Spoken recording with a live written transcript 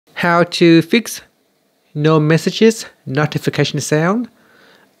how to fix no messages notification sound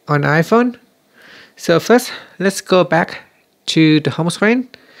on iPhone. So first, let's go back to the home screen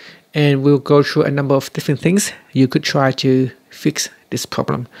and we'll go through a number of different things you could try to fix this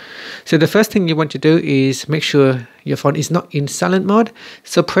problem. So the first thing you want to do is make sure your phone is not in silent mode.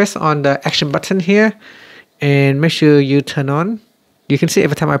 So press on the action button here and make sure you turn on. You can see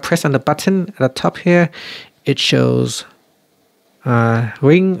every time I press on the button at the top here, it shows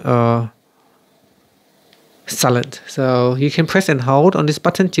ring or silent. So you can press and hold on this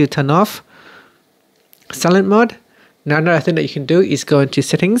button to turn off silent mode. Now another thing that you can do is go into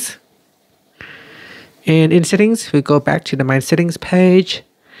settings. And in settings, we go back to the main settings page.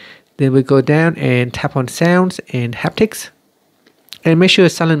 Then we go down and tap on sounds and haptics. And make sure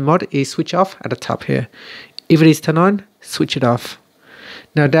silent mode is switched off at the top here. If it is turned on, switch it off.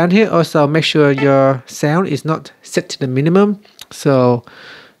 Now down here also make sure your sound is not set to the minimum. So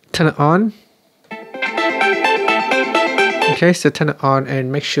turn it on. Okay, so turn it on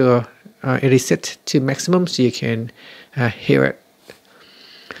and make sure it is set to maximum so you can hear it.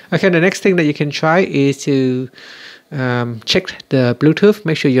 Okay, the next thing that you can try is to check the Bluetooth.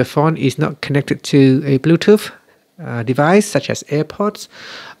 Make sure your phone is not connected to a Bluetooth device such as AirPods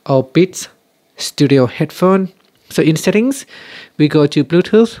or Beats Studio headphone. So in settings, we go to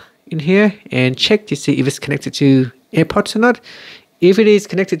Bluetooth in here and check to see if it's connected to AirPods or not. If it is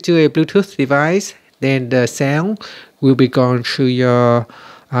connected to a Bluetooth device, then the sound will be going through your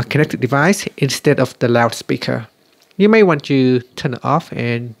connected device instead of the loudspeaker. You may want to turn it off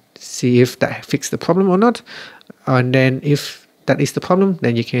and see if that fixes the problem or not. And then if that is the problem,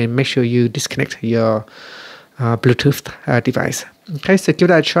 then you can make sure you disconnect your Bluetooth device. Okay, so give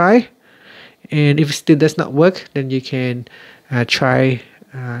that a try. And if it still does not work, then you can try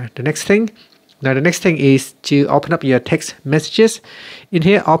the next thing. Now the next thing is to open up your text messages. In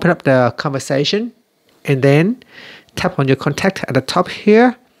here, open up the conversation and then tap on your contact at the top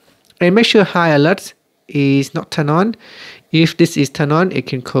here and make sure high alert is not turned on. If this is turned on, it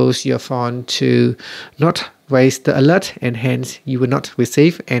can cause your phone to not raise the alert and hence you will not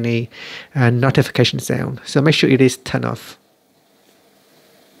receive any notification sound. So make sure it is turned off.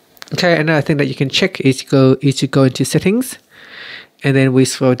 Okay, another thing that you can check is to go into settings and then we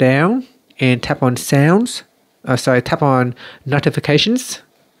scroll down and tap on sounds. Tap on notifications.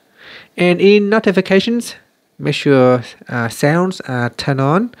 And in notifications, make sure sounds are turned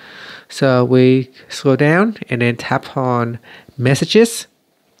on. So we scroll down and then tap on messages.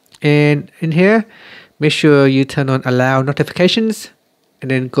 And in here, make sure you turn on allow notifications.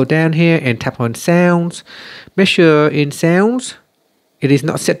 And then go down here and tap on sounds. Make sure in sounds, it is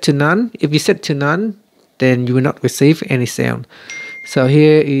not set to none. If you set to none, then you will not receive any sound. So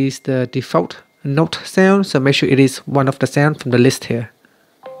here is the default note sound. So make sure it is one of the sound from the list here.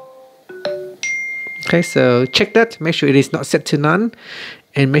 Okay, so check that. Make sure it is not set to none.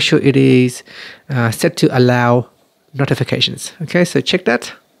 And make sure it is set to allow notifications. Okay, so check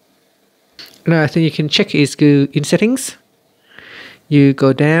that. Another thing you can check is go in settings. You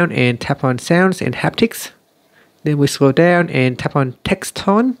go down and tap on sounds and haptics. Then we scroll down and tap on text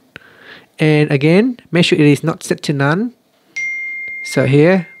tone. And again, make sure it is not set to none. So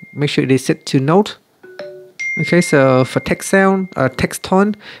here, make sure it is set to note. Okay, so for text sound, text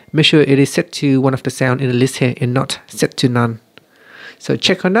tone, make sure it is set to one of the sound in the list here and not set to none. So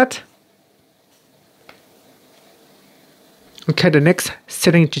check on that. Okay, the next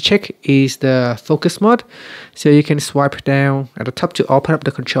setting to check is the focus mode. So you can swipe down at the top to open up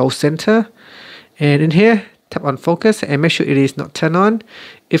the control center. And in here, tap on focus and make sure it is not turned on.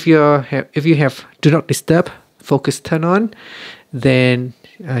 If you have do not disturb focus turned on, then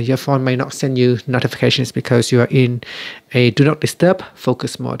your phone may not send you notifications because you are in a do not disturb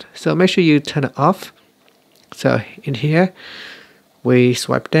focus mode. So make sure you turn it off. So in here, we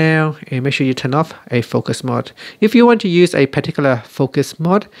swipe down and make sure you turn off a focus mode. If you want to use a particular focus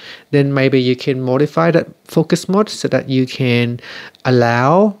mode, then maybe you can modify that focus mode so that you can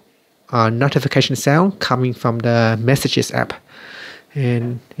allow notification sound coming from the messages app.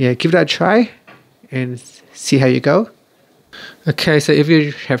 And yeah, give that a try and see how you go. Okay, so if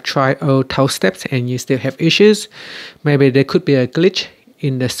you have tried all 12 steps and you still have issues, maybe there could be a glitch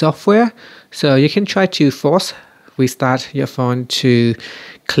in the software. So you can try to force restart your phone to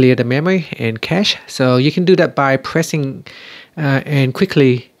clear the memory and cache. So you can do that by pressing and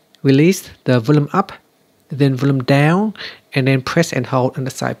quickly release the volume up, then volume down, and then press and hold on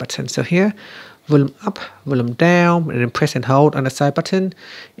the side button. So here, volume up, volume down, and then press and hold on the side button.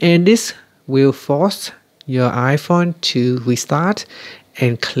 And this will force your iPhone to restart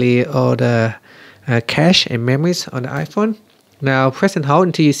and clear all the cache and memories on the iPhone. Now press and hold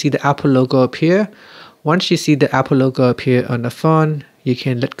until you see the Apple logo appear. Once you see the Apple logo appear on the phone, you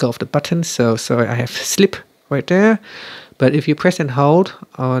can let go of the button. So sorry, I have slip right there. But if you press and hold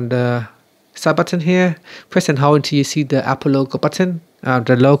on the side button here, press and hold until you see the Apple logo button,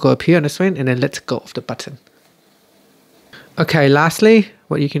 the logo appear on the screen, and then let go of the button. Okay, lastly,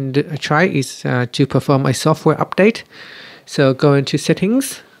 what you can try is to perform a software update. So go into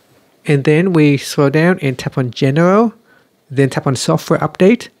settings, and then we scroll down and tap on general, then tap on software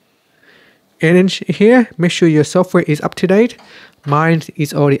update. And in here, make sure your software is up to date. Mine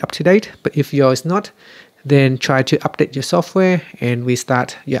is already up to date, but if yours is not, then try to update your software and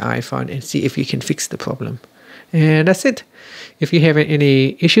restart your iPhone and see if you can fix the problem. And that's it. If you have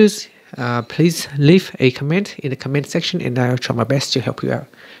any issues, please leave a comment in the comment section and I'll try my best to help you out.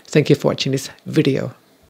 Thank you for watching this video.